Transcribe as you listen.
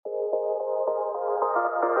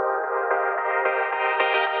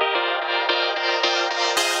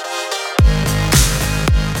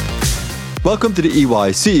Welcome to the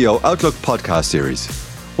EY CEO Outlook podcast series,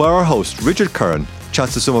 where our host Richard Curran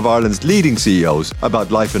chats to some of Ireland's leading CEOs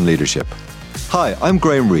about life and leadership. Hi, I'm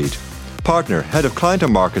Graham Reid, Partner, Head of Client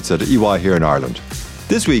and Markets at EY here in Ireland.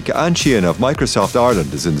 This week, Anne Sheehan of Microsoft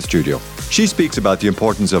Ireland is in the studio. She speaks about the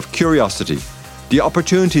importance of curiosity, the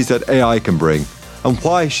opportunities that AI can bring, and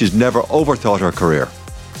why she's never overthought her career.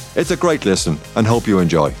 It's a great listen and hope you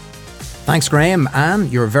enjoy. Thanks, Graham. Anne,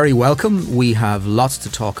 you're very welcome. We have lots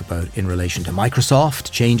to talk about in relation to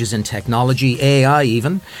Microsoft, changes in technology, AI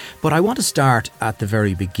even. But I want to start at the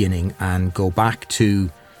very beginning and go back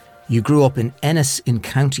to, you grew up in Ennis in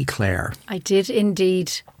County Clare. I did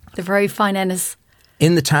indeed. The very fine Ennis.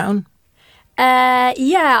 In the town?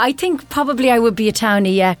 Yeah, I think probably I would be a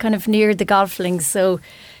townie, yeah, kind of near the golf links. So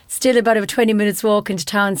still about a 20 minutes walk into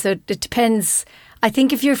town. So it depends. I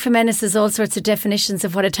think if you're from Ennis, there's all sorts of definitions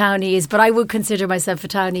of what a townie is, but I would consider myself a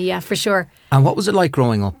townie, yeah, for sure. And what was it like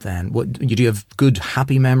growing up then? Do you have good,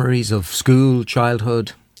 happy memories of school,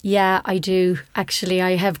 childhood? Yeah, I do. Actually,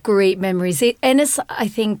 I have great memories. Ennis, I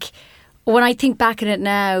think, when I think back on it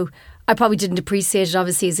now, I probably didn't appreciate it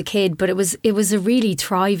obviously as a kid, but it was a really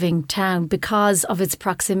thriving town because of its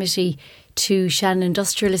proximity to Shannon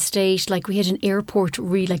Industrial Estate. Like, we had an airport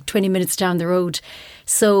really like 20 minutes down the road.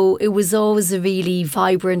 So it was always a really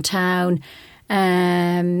vibrant town,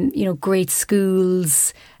 great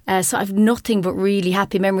schools. So I have nothing but really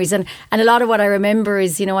happy memories. And a lot of what I remember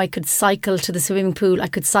is, I could cycle to the swimming pool, I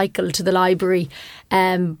could cycle to the library,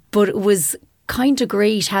 but it was kind of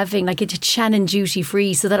great having, like, it had Shannon duty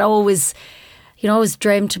free. So that always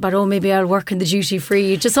dreamt about, maybe I'll work in the duty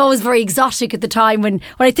free. Just always very exotic at the time when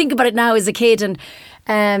I think about it now as a kid.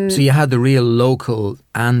 And so you had the real local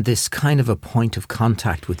and this kind of a point of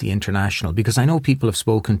contact with the international, because I know people have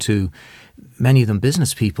spoken to, many of them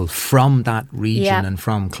business people from that region and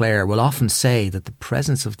from Clare will often say that the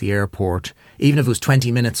presence of the airport, even if it was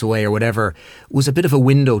 20 minutes away or whatever, was a bit of a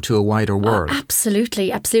window to a wider world.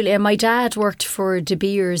 Absolutely, absolutely. And my dad worked for De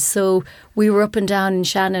Beers, so we were up and down in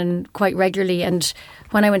Shannon quite regularly. And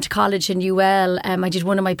when I went to college in UL, I did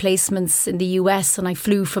one of my placements in the US and I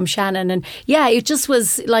flew from Shannon. And yeah, it just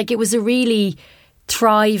was like, it was a really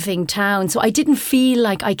thriving town. So I didn't feel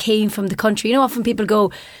like I came from the country. Often people go,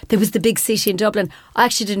 there was the big city in Dublin. I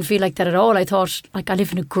actually didn't feel like that at all. I thought, like, I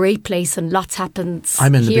live in a great place and lots happens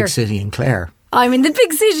I'm in here. The big city in Clare. I'm in the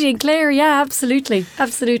big city in Clare, yeah, absolutely,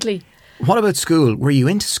 absolutely. What about school? Were you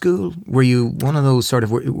into school? Were you one of those sort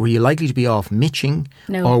of, were you likely to be off mitching?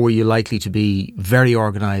 No. Or were you likely to be very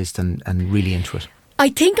organised and really into it? I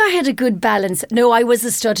think I had a good balance. No, I was a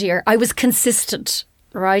studier. I was consistent.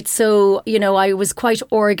 Right, so I was quite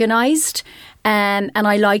organised, and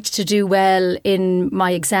I liked to do well in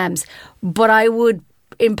my exams. But I would,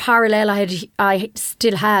 in parallel, I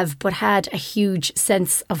still have, but had a huge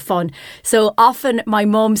sense of fun. So often my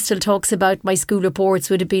mum still talks about my school reports.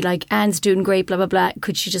 Would it be like, Anne's doing great, blah blah blah?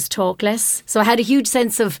 Could she just talk less? So I had a huge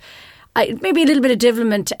sense of maybe a little bit of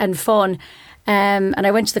development and fun. And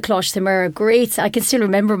I went to the Closh Samara. Great, I can still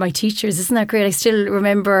remember my teachers. Isn't that great? I still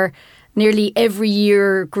remember nearly every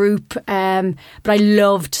year group, but I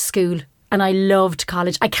loved school and I loved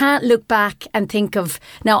college. I can't look back and think of,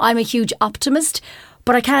 now I'm a huge optimist,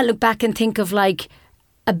 but I can't look back and think of like,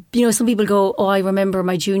 some people go, I remember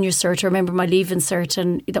my junior cert, I remember my leaving cert,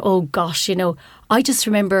 and oh gosh, I just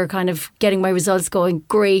remember kind of getting my results going,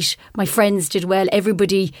 great, my friends did well,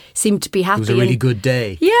 everybody seemed to be happy. It was a really good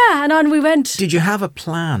day. Yeah, and on we went. Did you have a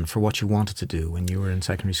plan for what you wanted to do when you were in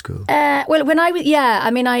secondary school? Well, when I was,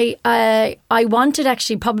 I wanted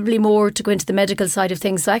actually probably more to go into the medical side of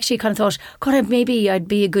things. So I actually kind of thought, God, maybe I'd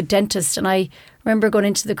be a good dentist. And I remember going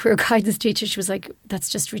into the career guidance teacher. She was like, that's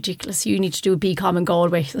just ridiculous. You need to do a BCom in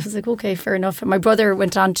Galway. So I was like, okay, fair enough. And my brother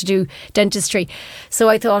went on to do dentistry. So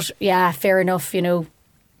I thought, yeah, fair enough.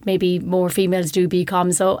 Maybe more females do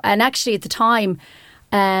BCom. So, and actually at the time,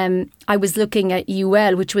 I was looking at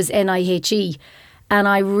UL, which was NIHE. And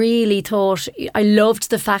I really thought, I loved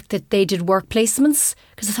the fact that they did work placements,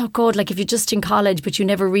 because I thought, God, like if you're just in college but you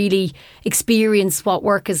never really experience what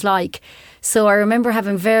work is like. So I remember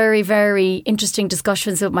having very, very interesting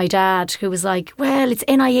discussions with my dad, who was like, well, it's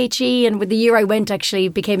NIHE. And with the year I went, actually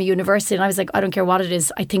became a university. And I was like, I don't care what it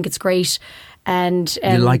is. I think it's great. And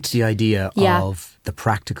you liked the idea of the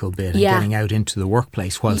practical bit and getting out into the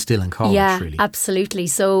workplace while still in college, really. Yeah, absolutely.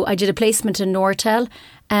 So I did a placement in Nortel,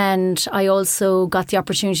 and I also got the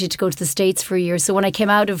opportunity to go to the States for a year. So when I came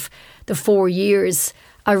out of the 4 years,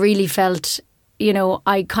 I really felt,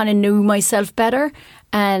 I kind of knew myself better.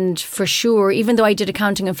 And for sure, even though I did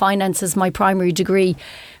accounting and finance as my primary degree,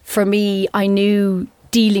 for me, I knew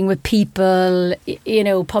dealing with people,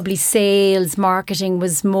 probably sales, marketing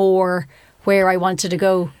was more where I wanted to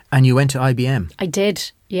go. And you went to IBM? I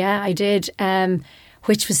did. Yeah, I did.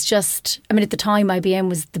 Which was just, at the time, IBM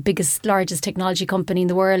was the biggest, largest technology company in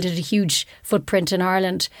the world. It had a huge footprint in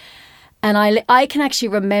Ireland. And I can actually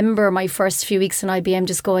remember my first few weeks in IBM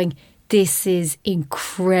just going, this is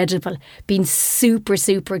incredible, being super,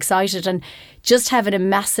 super excited and just having a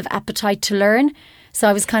massive appetite to learn. So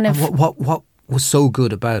I was kind of... What was so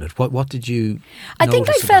good about it? What did you I think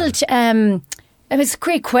I felt... it was a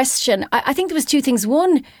great question. I think there was two things.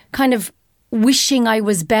 One, kind of wishing I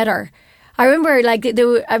was better. I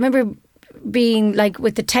remember being like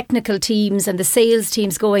with the technical teams and the sales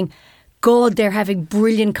teams going, God, they're having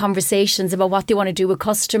brilliant conversations about what they want to do with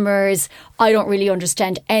customers. I don't really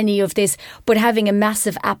understand any of this, but having a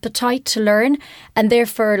massive appetite to learn. And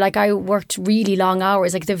therefore, I worked really long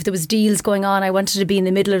hours. If there was deals going on, I wanted to be in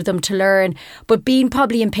the middle of them to learn. But being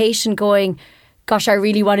probably impatient going, gosh, I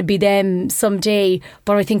really want to be them someday.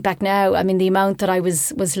 But I think back now, the amount that I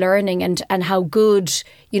was learning and how good,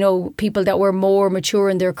 people that were more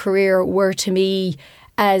mature in their career were to me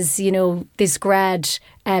as, this grad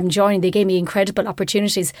joining. They gave me incredible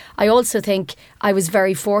opportunities. I also think I was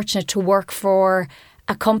very fortunate to work for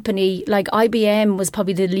a company like IBM was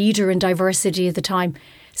probably the leader in diversity at the time.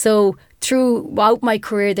 So throughout my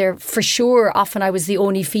career there, for sure, often I was the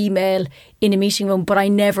only female in a meeting room, but I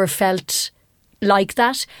never felt like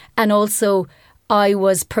that. And also I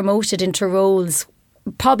was promoted into roles.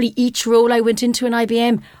 Probably each role I went into in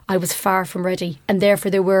IBM, I was far from ready. And therefore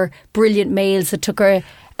there were brilliant males that took a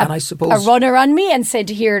runner on me and said,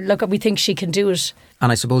 here, look, we think she can do it.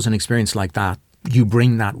 And I suppose an experience like that, you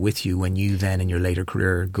bring that with you when you then in your later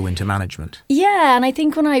career go into management. Yeah, and I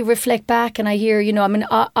think when I reflect back and I hear,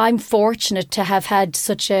 I'm fortunate to have had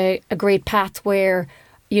such a great path where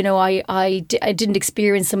I didn't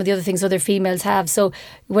experience some of the other things other females have. So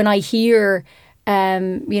when I hear,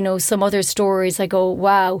 some other stories, I go,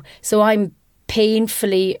 wow. So I'm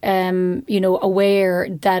painfully, aware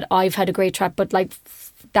that I've had a great track, but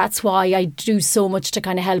that's why I do so much to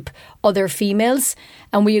kind of help other females.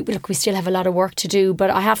 And we still have a lot of work to do. But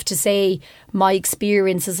I have to say, my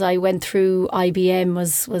experience as I went through IBM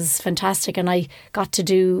was fantastic, and I got to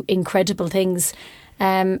do incredible things.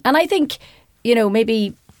 And I think,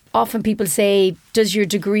 maybe often people say, does your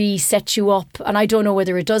degree set you up? And I don't know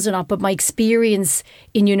whether it does or not, but my experience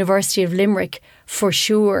in University of Limerick, for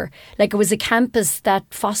sure. It was a campus that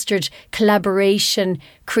fostered collaboration,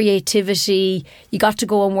 creativity. You got to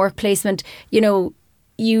go on work placement.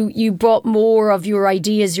 You brought more of your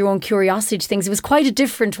ideas, your own curiosity to things. It was quite a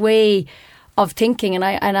different way of thinking. And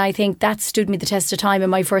I think that stood me the test of time in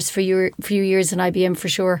my first few years in IBM, for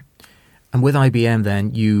sure. And with IBM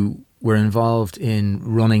then, you were involved in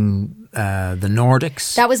running the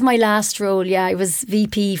Nordics. That was my last role, yeah. I was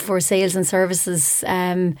VP for Sales and Services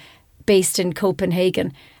based in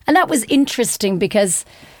Copenhagen. And that was interesting because...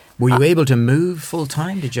 Were you able to move full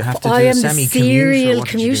time? Did you have to do a semi-commute? I am a serial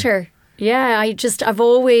commuter. Yeah, I've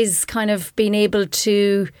always kind of been able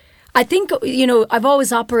to... I think, I've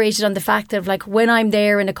always operated on the fact that when I'm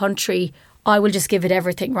there in a country, I will just give it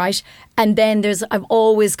everything, right? And then I've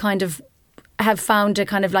always kind of have found a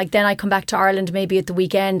kind of then I come back to Ireland maybe at the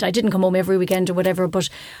weekend. I didn't come home every weekend or whatever, but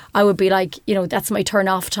I would be that's my turn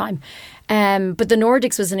off time. But the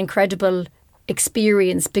Nordics was an incredible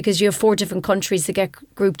experience because you have 4 different countries that get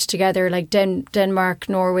grouped together, like Denmark,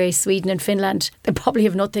 Norway, Sweden and Finland. They probably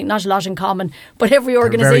have not a lot in common, but every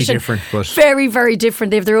organisation very different, but very, very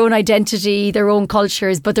different. They have their own identity, their own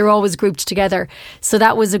cultures, but they're always grouped together. So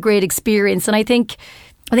that was a great experience. And I think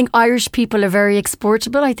Irish people are very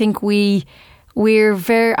exportable. I think we're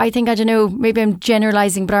very, I don't know, maybe I'm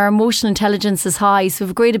generalising, but our emotional intelligence is high. So we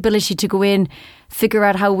have a great ability to go in, figure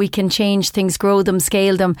out how we can change things, grow them,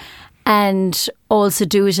 scale them, and also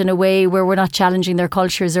do it in a way where we're not challenging their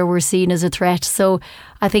cultures or we're seen as a threat. So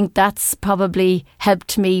I think that's probably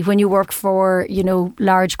helped me. When you work for,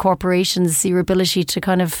 large corporations, your ability to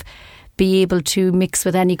kind of be able to mix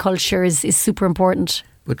with any culture is super important.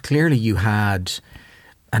 But clearly you had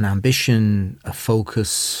an ambition, a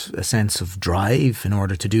focus, a sense of drive in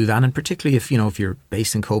order to do that. And particularly if you're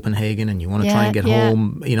based in Copenhagen and you want to try and get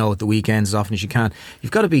home, at the weekends as often as you can,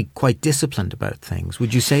 you've got to be quite disciplined about things.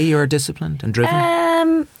 Would you say you're disciplined and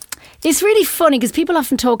driven? It's really funny because people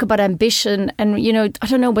often talk about ambition and, I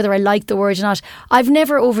don't know whether I like the word or not. I've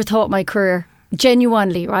never overthought my career,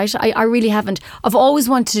 genuinely, right? I really haven't. I've always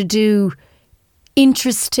wanted to do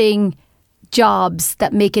interesting jobs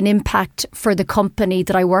that make an impact for the company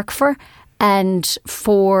that I work for. and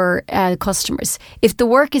for customers. If the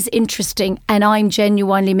work is interesting and I'm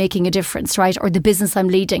genuinely making a difference, right, or the business I'm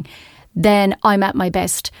leading, then I'm at my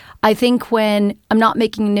best. I think when I'm not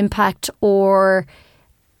making an impact, or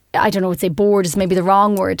I don't know, would say bored is maybe the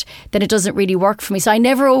wrong word, then it doesn't really work for me. So I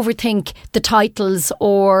never overthink the titles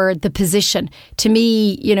or the position. To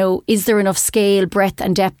me, you know, is there enough scale, breadth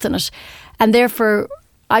and depth in it? And therefore,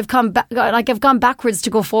 I've gone backwards to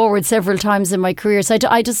go forward several times in my career. So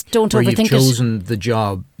I just don't overthink it. You've chosen the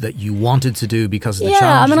job that you wanted to do because of the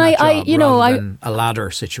challenge rather than a ladder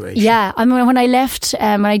situation. Yeah, I mean, when I left,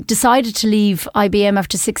 when I decided to leave IBM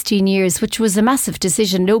after 16 years, which was a massive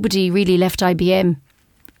decision. Nobody really left IBM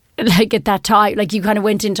like at that time. Like, you kind of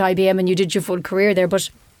went into IBM and you did your full career there. But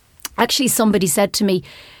actually somebody said to me,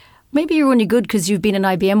 maybe you're only good because you've been in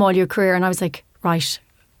IBM all your career. And I was like, right,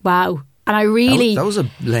 wow. And I really... That was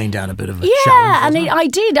laying down a bit of a challenge. Yeah, and I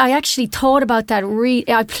did. I actually thought about that.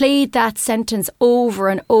 I played that sentence over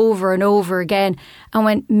and over and over again and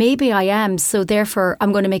went, maybe I am, so therefore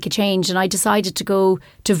I'm going to make a change. And I decided to go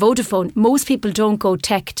to Vodafone. Most people don't go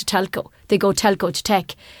tech to telco. They go telco to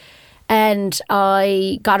tech. And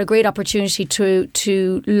I got a great opportunity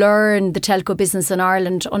to learn the telco business in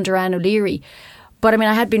Ireland under Anne O'Leary. But I mean,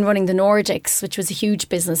 I had been running the Nordics, which was a huge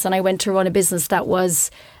business, and I went to run a business that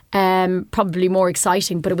was probably more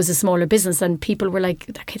exciting, but it was a smaller business, and people were like,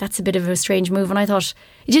 okay, that's a bit of a strange move. And I thought,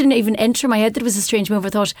 it didn't even enter my head that it was a strange move. I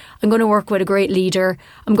thought, I'm going to work with a great leader,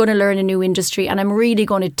 I'm going to learn a new industry, and I'm really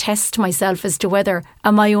going to test myself as to whether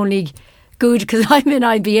am I only good because I'm in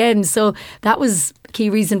IBM. So that was a key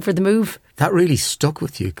reason for the move. That really stuck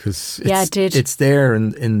with you because it did. It's there in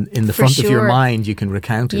the front of your mind. You can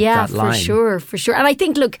recount it, that line. Yeah, for sure. And I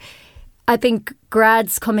think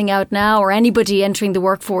grads coming out now, or anybody entering the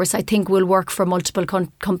workforce, I think will work for multiple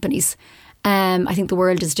companies. I think the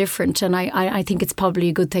world is different, and I think it's probably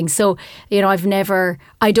a good thing. So, you know,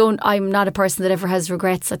 I'm not a person that ever has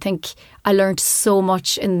regrets. I think I learned so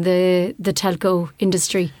much in the telco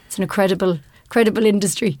industry. It's an incredible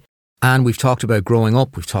industry. And we've talked about growing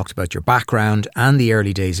up, we've talked about your background and the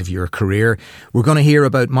early days of your career. We're going to hear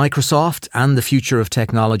about Microsoft and the future of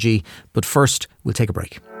technology, but first we'll take a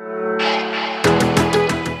break.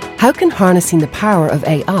 How can harnessing the power of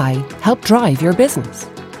AI help drive your business?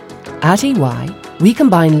 At EY, we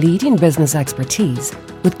combine leading business expertise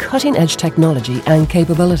with cutting-edge technology and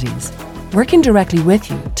capabilities. Working directly with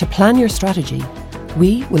you to plan your strategy,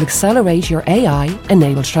 we will accelerate your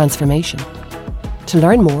AI-enabled transformation. To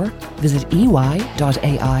learn more, visit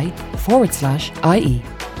ey.ai/IE.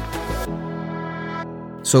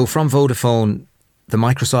 So from Vodafone, the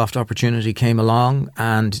Microsoft opportunity came along,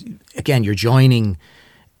 and again, you're joining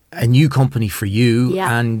a new company for you,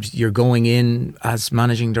 and you're going in as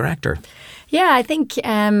managing director. Yeah, I think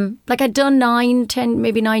I'd done 9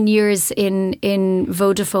 years in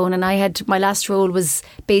Vodafone, and my last role was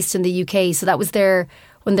based in the UK, so that was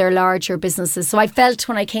one of their larger businesses. So I felt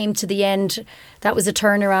when I came to the end, that was a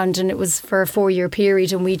turnaround, and it was for a 4-year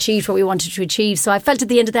period, and we achieved what we wanted to achieve. So I felt at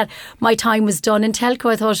the end of that, my time was done in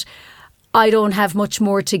telco. I thought, I don't have much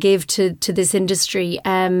more to give to this industry,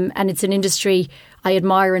 and it's an industry I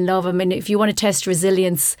admire and love. I mean, if you want to test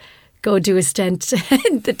resilience, go do a stint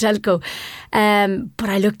in the telco. But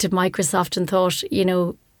I looked at Microsoft and thought, you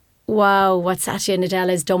know, wow, what Satya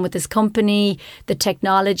Nadella has done with this company, the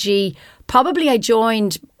technology. Probably I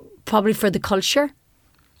joined for the culture,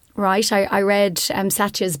 right? I read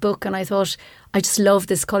Satya's book, and I thought, I just love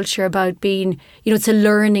this culture about being, you know, it's a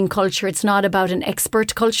learning culture. It's not about an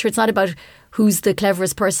expert culture. It's not about who's the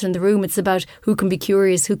cleverest person in the room. It's about who can be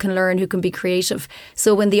curious, who can learn, who can be creative.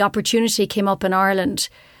 So when the opportunity came up in Ireland,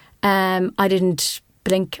 I didn't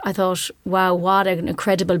blink. I thought, wow, what an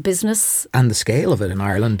incredible business. And the scale of it in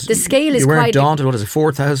Ireland. The scale is quite... You weren't quite daunted. What is it,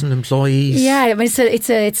 4,000 employees? Yeah, I mean,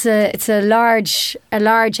 it's a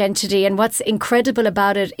large entity. And what's incredible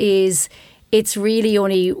about it is it's really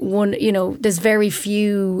only one, you know, there's very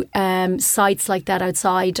few sites like that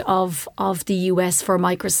outside of the US for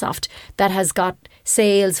Microsoft that has got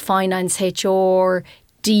sales, finance, HR,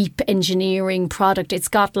 deep engineering, product. It's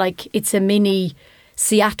got it's a mini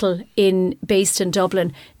Seattle based in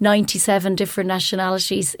Dublin, 97 different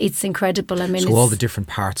nationalities. It's incredible. I mean, so all the different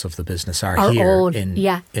parts of the business are here in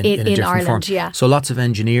Ireland. Form. Yeah. So lots of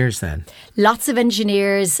engineers then. Lots of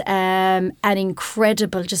engineers, and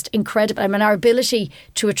incredible. I mean, our ability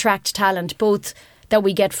to attract talent, both that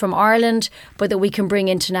we get from Ireland, but that we can bring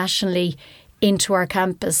internationally into our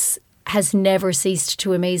campus, has never ceased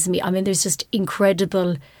to amaze me. I mean, there's just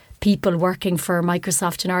incredible people working for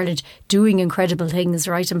Microsoft in Ireland doing incredible things,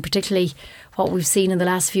 right? And particularly what we've seen in the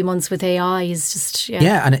last few months with AI is just...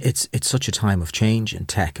 Yeah, and it's such a time of change in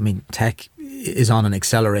tech. I mean, tech is on an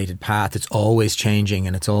accelerated path. It's always changing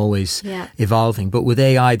and it's always evolving. But with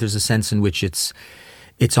AI, there's a sense in which it's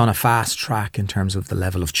on a fast track in terms of the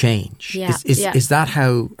level of change. Is that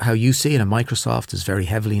how you see it? And Microsoft is very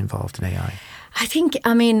heavily involved in AI. I think,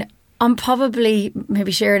 I'm probably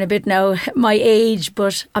maybe sharing a bit now my age,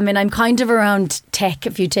 but I'm kind of around tech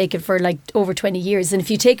if you take it for like over 20 years. And if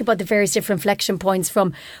you take about the various different inflection points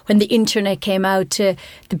from when the internet came out to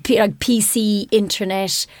the PC,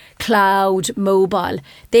 internet, cloud, mobile,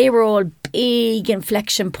 they were all big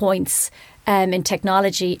inflection points in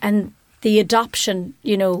technology. And the adoption,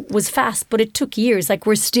 was fast, but it took years. Like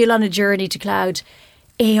we're still on a journey to cloud.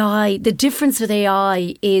 AI, the difference with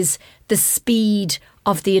AI is the speed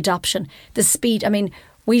of the adoption. The speed,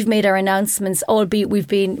 we've made our announcements, albeit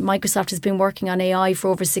Microsoft has been working on AI for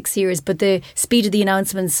over 6 years, but the speed of the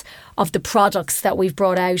announcements of the products that we've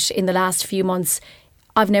brought out in the last few months,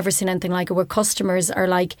 I've never seen anything like it, where customers are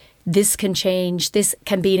like, this can change, this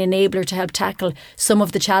can be an enabler to help tackle some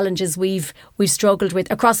of the challenges we've struggled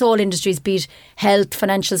with across all industries, be it health,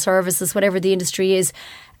 financial services, whatever the industry is.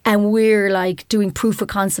 And we're like doing proof of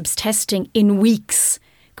concepts testing in weeks,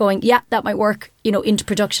 going, yeah, that might work, into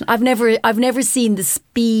production. I've never seen the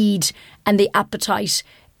speed and the appetite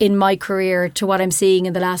in my career to what I'm seeing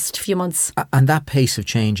in the last few months. And that pace of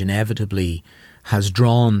change inevitably has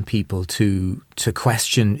drawn people to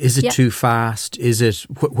question, is it too fast?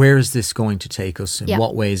 Where is this going to take us? In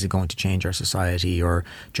what way is it going to change our society or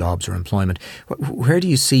jobs or employment? Where do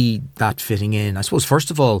you see that fitting in? I suppose, first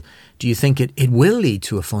of all, do you think it will lead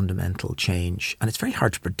to a fundamental change? And it's very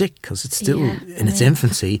hard to predict because it's still in its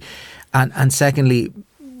infancy. And secondly,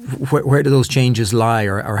 where do those changes lie,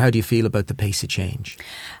 or how do you feel about the pace of change?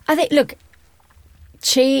 I think, look,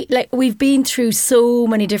 we've been through so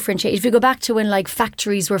many different changes. If you go back to when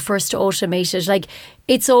factories were first automated,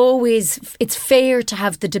 it's fair to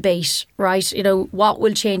have the debate, right? What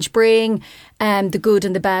will change bring, the good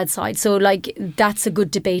and the bad side. So that's a good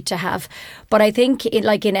debate to have. But I think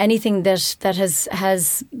in anything that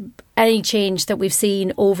has any change that we've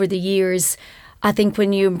seen over the years, I think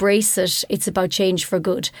when you embrace it, it's about change for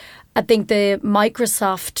good. I think the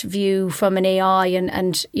Microsoft view from an AI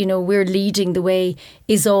and we're leading the way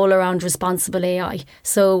is all around responsible AI.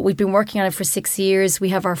 So we've been working on it for 6 years. We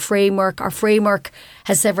have our framework. Our framework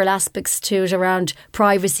has several aspects to it around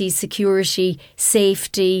privacy, security,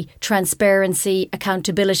 safety, transparency,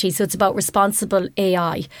 accountability. So it's about responsible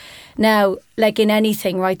AI. Now, like in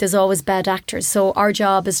anything, right, there's always bad actors. So our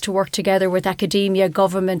job is to work together with academia,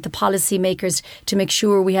 government, the policymakers to make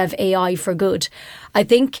sure we have AI for good. I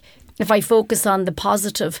think if I focus on the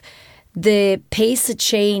positive, the pace of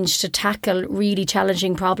change to tackle really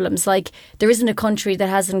challenging problems, there isn't a country that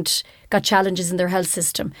hasn't got challenges in their health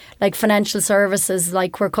system, like financial services,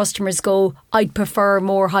 where customers go, I'd prefer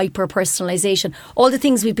more hyper-personalisation. All the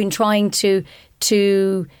things we've been trying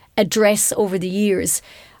to address over the years.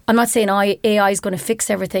 I'm not saying AI is going to fix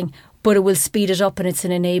everything, but it will speed it up and it's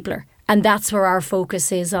an enabler. And that's where our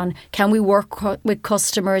focus is on, can we work with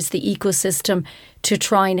customers, the ecosystem, to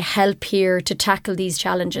try and help here to tackle these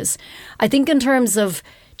challenges. I think in terms of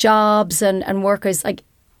jobs and workers,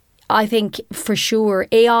 I think for sure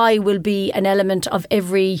AI will be an element of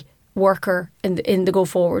every worker in the go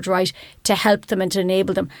forward, right, to help them and to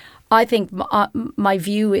enable them. I think my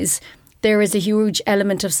view is there is a huge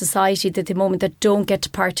element of society at the moment that don't get to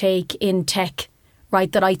partake in tech,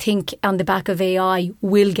 right, that I think on the back of AI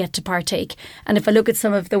will get to partake. And if I look at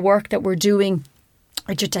some of the work that we're doing,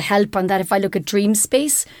 Richard, to help on that, if I look at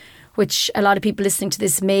Dreamspace, which a lot of people listening to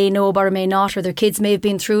this may know about or may not, or their kids may have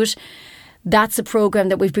been through it, that's a program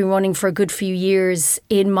that we've been running for a good few years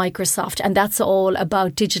in Microsoft. And that's all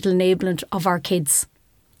about digital enablement of our kids,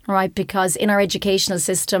 right? Because in our educational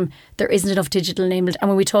system, there isn't enough digital enablement. And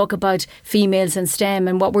when we talk about females in STEM,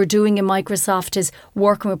 and what we're doing in Microsoft is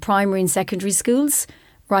working with primary and secondary schools,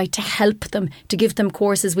 right, to help them, to give them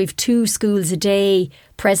courses. We've 2 schools a day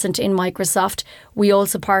present in Microsoft. We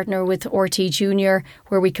also partner with RT Junior,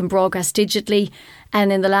 where we can broadcast digitally.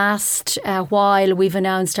 And in the last while, we've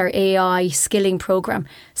announced our AI skilling programme.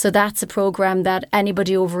 So that's a programme that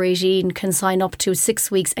anybody over 18 can sign up to 6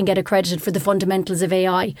 weeks and get accredited for the fundamentals of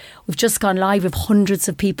AI. We've just gone live with hundreds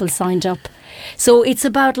of people signed up. So it's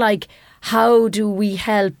about how do we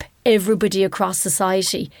help everybody across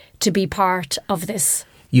society to be part of this?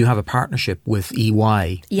 You have a partnership with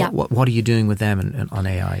EY. Yeah. What are you doing with them on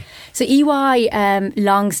AI? So EY,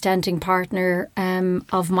 long-standing partner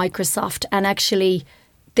of Microsoft, and actually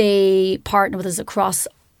they partner with us across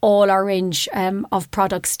all our range of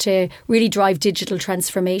products to really drive digital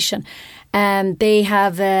transformation. They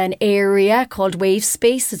have an area called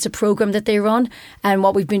WaveSpace. It's a program that they run. And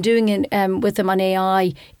what we've been doing with them on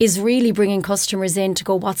AI is really bringing customers in to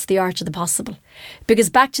go, what's the art of the possible? Because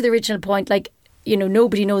back to the original point,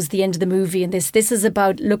 nobody knows the end of the movie in this. This is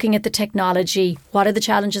about looking at the technology. What are the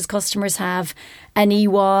challenges customers have? And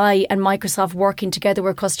EY and Microsoft working together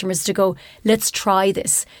with customers to go, let's try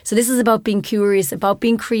this. So this is about being curious, about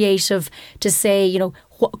being creative to say,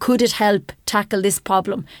 could it help tackle this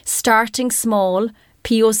problem? Starting small,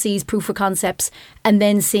 POCs, proof of concepts, and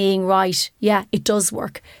then saying, right, yeah, it does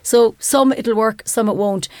work. So some it'll work, some it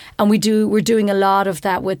won't. And we're doing a lot of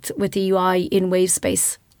that with EY in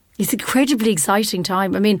WaveSpace. It's an incredibly exciting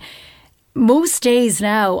time. I mean, most days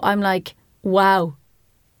now I'm like, wow,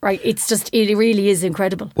 right? It really is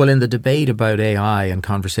incredible. Well, in the debate about AI and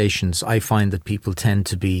conversations, I find that people tend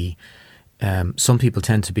to be, some people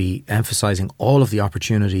tend to be emphasising all of the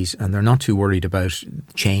opportunities and they're not too worried about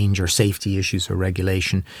change or safety issues or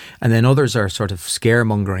regulation. And then others are sort of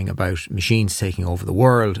scaremongering about machines taking over the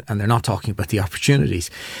world and they're not talking about the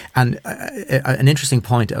opportunities. And an interesting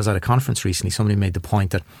point, I was at a conference recently, somebody made the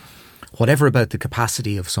point that whatever about the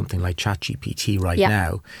capacity of something like ChatGPT right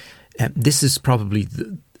now, this is probably,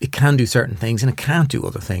 it can do certain things and it can't do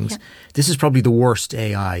other things. Yeah. This is probably the worst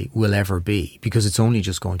AI will ever be because it's only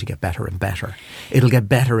just going to get better and better. It'll get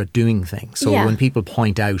better at doing things. So when people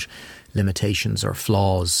point out limitations or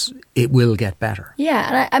flaws, it will get better. Yeah,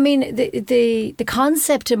 and I mean, the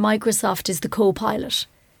concept in Microsoft is the co-pilot.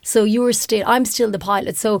 So I'm still the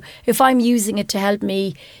pilot. So if I'm using it to help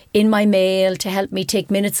me in my mail, to help me take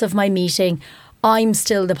minutes of my meeting, I'm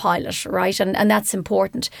still the pilot, right? And that's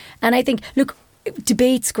important. And I think, look,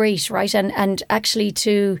 debate's great, right? And actually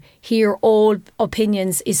to hear all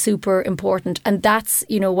opinions is super important. And that's,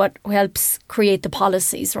 what helps create the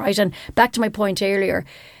policies, right? And back to my point earlier,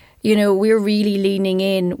 we're really leaning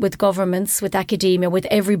in with governments, with academia, with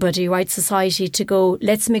everybody, right, society to go,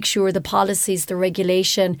 let's make sure the policies, the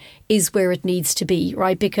regulation is where it needs to be,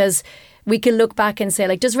 right? Because we can look back and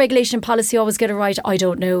say, does regulation policy always get it right? I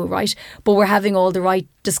don't know, right? But we're having all the right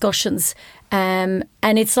discussions. And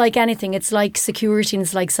it's like anything. It's like security and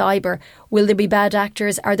it's like cyber. Will there be bad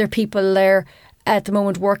actors? Are there people there at the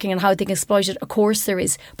moment working on how they can exploit it? Of course there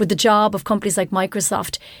is. But the job of companies like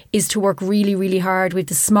Microsoft is to work really, really hard with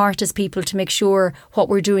the smartest people to make sure what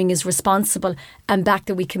we're doing is responsible and that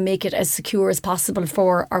we can make it as secure as possible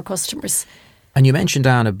for our customers. And you mentioned,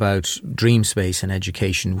 Anne, about dream space and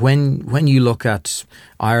education. When you look at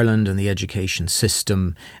Ireland and the education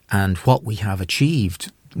system and what we have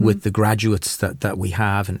achieved with the graduates that we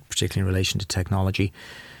have, and particularly in relation to technology,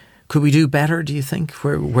 could we do better, do you think?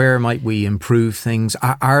 Where might we improve things?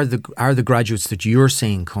 Are the graduates that you're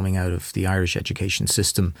seeing coming out of the Irish education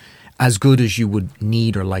system as good as you would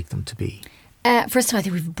need or like them to be? First of all, I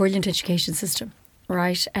think we have a brilliant education system,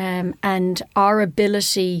 right? And our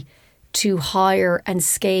ability to hire and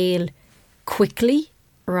scale quickly,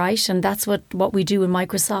 right? And that's what we do in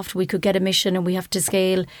Microsoft. We could get a mission and we have to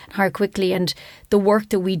scale and hire quickly. And the work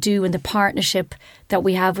that we do and the partnership that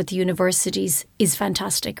we have with the universities is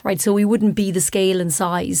fantastic, right? So we wouldn't be the scale and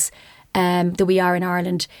size that we are in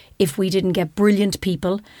Ireland if we didn't get brilliant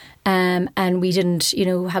people and we didn't,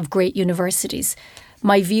 have great universities.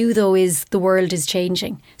 My view, though, is the world is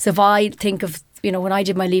changing. So if I think of when I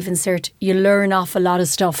did my Leaving Cert, you learn off a lot of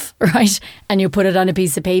stuff, right? And you put it on a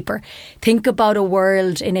piece of paper. Think about a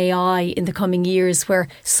world in AI in the coming years where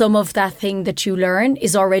some of that thing that you learn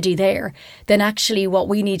is already there. Then actually what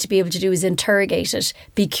we need to be able to do is interrogate it,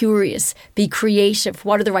 be curious, be creative.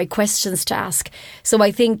 What are the right questions to ask? So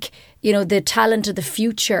I think, the talent of the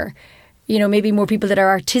future, maybe more people that are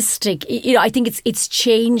artistic. I think it's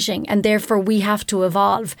changing and therefore we have to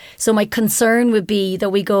evolve. So my concern would be that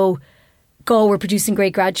we go, we're producing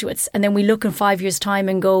great graduates. And then we look in 5 years' time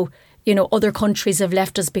and go, other countries have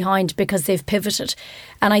left us behind because they've pivoted.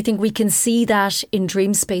 And I think we can see that in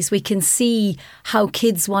Dream Space. We can see how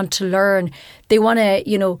kids want to learn. They want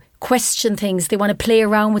to, question things. They want to play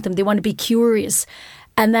around with them. They want to be curious.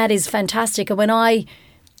 And that is fantastic. And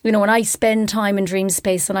when I spend time in Dream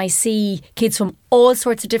Space and I see kids from all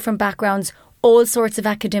sorts of different backgrounds, all sorts of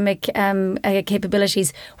academic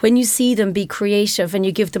capabilities, when you see them be creative and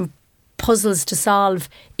you give them puzzles to solve,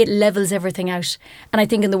 it levels everything out. And I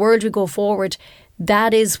think in the world we go forward,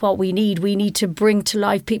 that is what we need. We need to bring to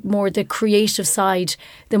life more the creative side,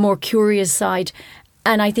 the more curious side.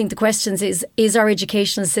 And I think the question is our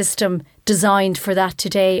educational system designed for that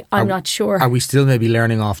today? I'm not sure. Are we still maybe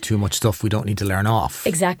learning off too much stuff we don't need to learn off?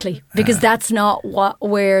 Exactly. Because that's not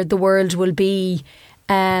where the world will be.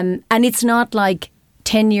 And it's not like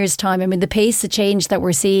 10 years' time. I mean, the pace of change that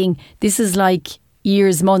we're seeing, this is like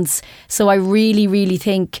years, months. So I really, really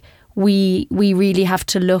think we really have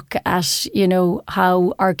to look at, you know,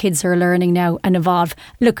 how our kids are learning now and evolve.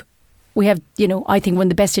 Look, we have, you know, I think one of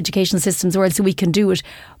the best education systems in the world, so we can do it.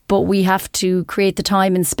 But we have to create the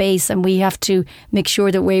time and space, and we have to make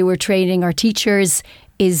sure that the way we're training our teachers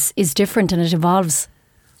is different and it evolves.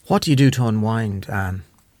 What do you do to unwind, Anne?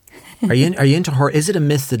 Are you into her? Is it a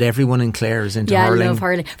myth that everyone in Clare is into hurling? Yeah, I love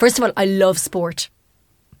hurling. First of all, I love sport.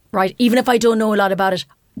 Right, even if I don't know a lot about it,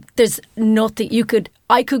 there's nothing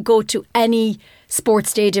I could go to any sports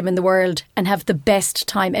stadium in the world and have the best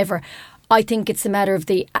time ever. I think it's a matter of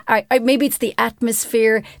maybe it's the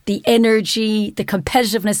atmosphere, the energy, the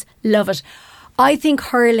competitiveness. Love it. I think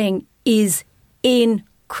hurling is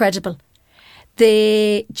incredible.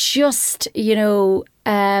 The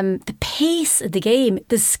pace of the game,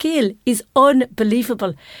 the skill is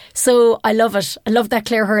unbelievable. So I love it. I love that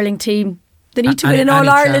Clare hurling team. They need to win in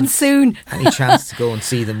All-Ireland soon. Any chance to go and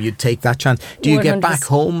see them, you'd take that chance. Do you 100%. Get back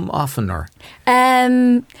home often, or?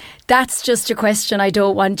 That's just a question I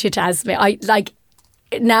don't want you to ask me.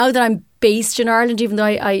 Now that I'm based in Ireland, even though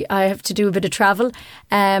I have to do a bit of travel,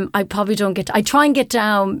 I probably don't I try and get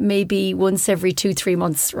down maybe once every 2-3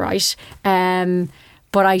 months, right?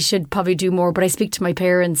 But I should probably do more. But I speak to my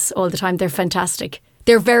parents all the time. They're fantastic.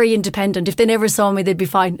 They're very independent. If they never saw me, they'd be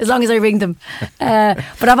fine, as long as I ring them. But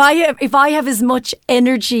if I have as much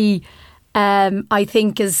energy, I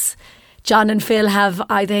think, as John and Phil have,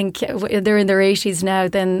 I think they're in their 80s now,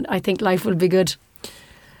 then I think life will be good.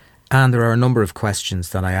 And there are a number of questions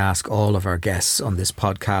that I ask all of our guests on this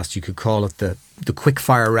podcast. You could call it the quick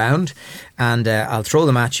fire round, and I'll throw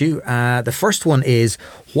them at you. The first one is,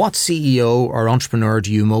 what CEO or entrepreneur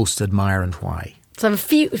do you most admire and why? So I have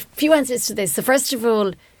a few answers to this. So first of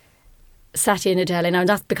all, Satya Nadella. Now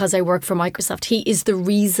that's because I work for Microsoft. He is the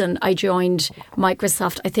reason I joined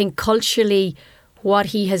Microsoft. I think culturally what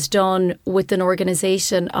he has done with an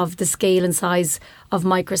organisation of the scale and size of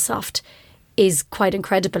Microsoft is quite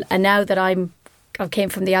incredible. And now that I came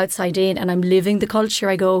from the outside in and I'm living the culture,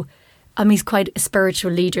 I go, he's quite a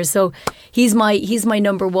spiritual leader. So he's my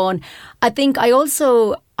number one. I think I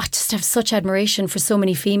just have such admiration for so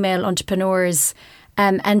many female entrepreneurs.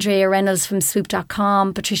 Andrea Reynolds from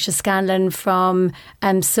Swoop.com, Patricia Scanlon from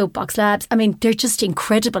Soapbox Labs. I mean, they're just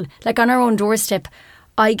incredible. Like on our own doorstep,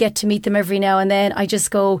 I get to meet them every now and then. I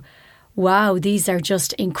just go, wow, these are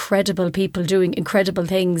just incredible people doing incredible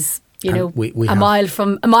things. You know, a mile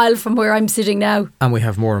from where I'm sitting now. And we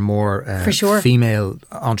have more and more for sure. Female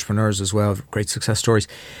entrepreneurs as well, great success stories.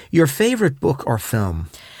 Your favourite book or film?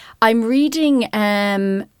 I'm reading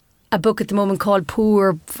a book at the moment called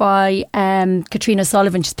Poor by Katrina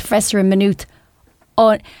Sullivan. She's professor in Maynooth.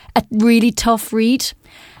 A really tough read,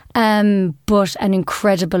 but an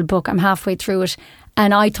incredible book. I'm halfway through it,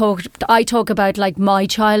 and I talk about like my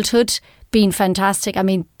childhood being fantastic. I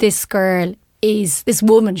mean, this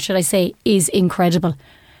woman, should I say, is incredible.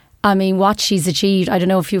 I mean, what she's achieved. I don't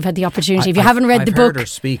know if you've had the opportunity. If you haven't read the book, I've heard her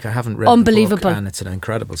speak. I haven't read the book, and it's an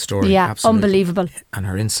incredible story. Yeah, absolutely. Unbelievable. And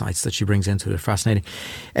her insights that she brings into it are fascinating.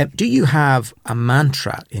 Do you have a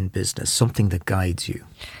mantra in business, something that guides you?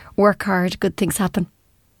 Work hard, good things happen.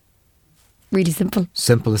 Really simple.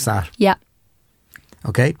 Simple as that? Yeah.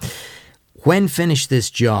 Okay. When finished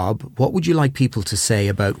this job, what would you like people to say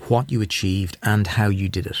about what you achieved and how you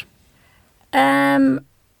did it?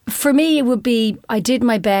 For me, it would be, I did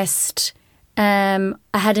my best. I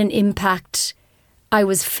had an impact. I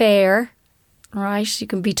was fair, right? You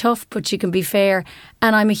can be tough, but you can be fair.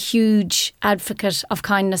 And I'm a huge advocate of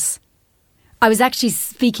kindness. I was actually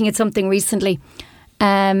speaking at something recently.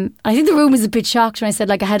 I think the room was a bit shocked when I said,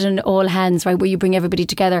 like, I had an all hands, right, where you bring everybody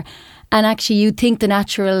together. And actually, you'd think the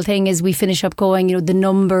natural thing is we finish up going, you know, the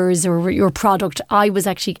numbers or your product. I was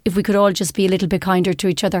actually, if we could all just be a little bit kinder to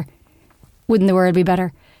each other, wouldn't the world be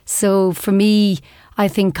better? So for me, I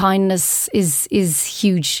think kindness is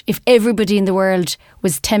huge. If everybody in the world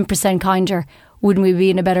was 10% kinder, wouldn't we be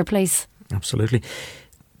in a better place? Absolutely.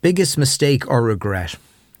 Biggest mistake or regret?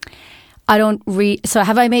 So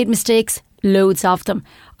have I made mistakes? Loads of them.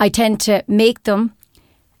 I tend to make them,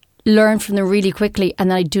 learn from them really quickly, and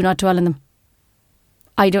then I do not dwell on them.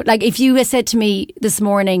 I don't, like, if you said to me this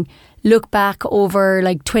morning, look back over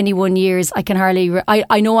like 21 years, I can hardly,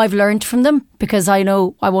 I know I've learned from them because I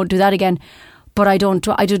know I won't do that again, but I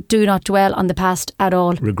do not dwell on the past at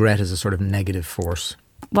all. Regret is a sort of negative force.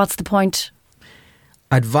 What's the point?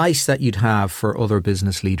 Advice that you'd have for other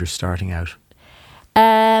business leaders starting out?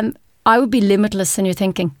 I would be limitless in your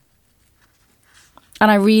thinking. And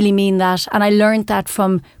I really mean that. And I learned that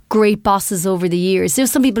from great bosses over the years. So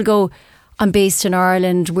some people go, I'm based in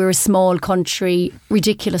Ireland. We're a small country.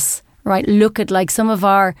 Ridiculous, right? Look at like some of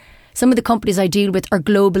the companies I deal with are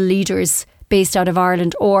global leaders based out of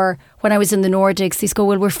Ireland. Or when I was in the Nordics, they go,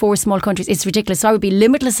 well, we're 4 small countries. It's ridiculous. So I would be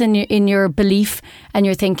limitless in your belief and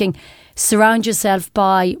your thinking. Surround yourself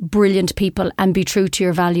by brilliant people and be true to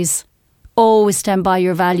your values. Always stand by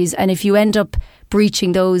your values. And if you end up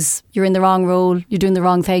breaching those, you're in the wrong role, you're doing the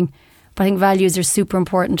wrong thing. But I think values are super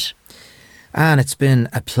important. Anne, it's been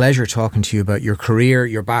a pleasure talking to you about your career,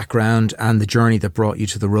 your background and the journey that brought you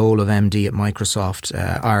to the role of MD at Microsoft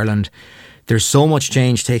Ireland. There's so much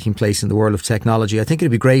change taking place in the world of technology. I think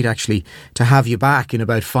it'd be great actually to have you back in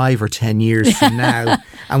about 5 or 10 years from now.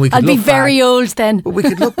 And we could I'll be very old then. But we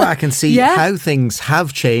could look back and see how things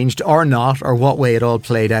have changed or not, or what way it all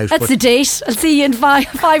played out. That's the date. I'll see you in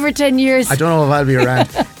 5 or 10 years. I don't know if I'll be around.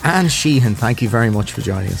 Anne Sheehan, thank you very much for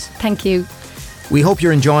joining us. Thank you. We hope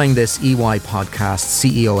you're enjoying this EY podcast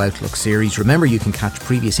CEO Outlook series. Remember, you can catch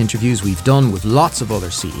previous interviews we've done with lots of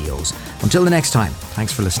other CEOs. Until the next time,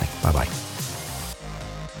 thanks for listening. Bye-bye.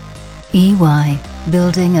 EY,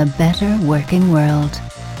 building a better working world.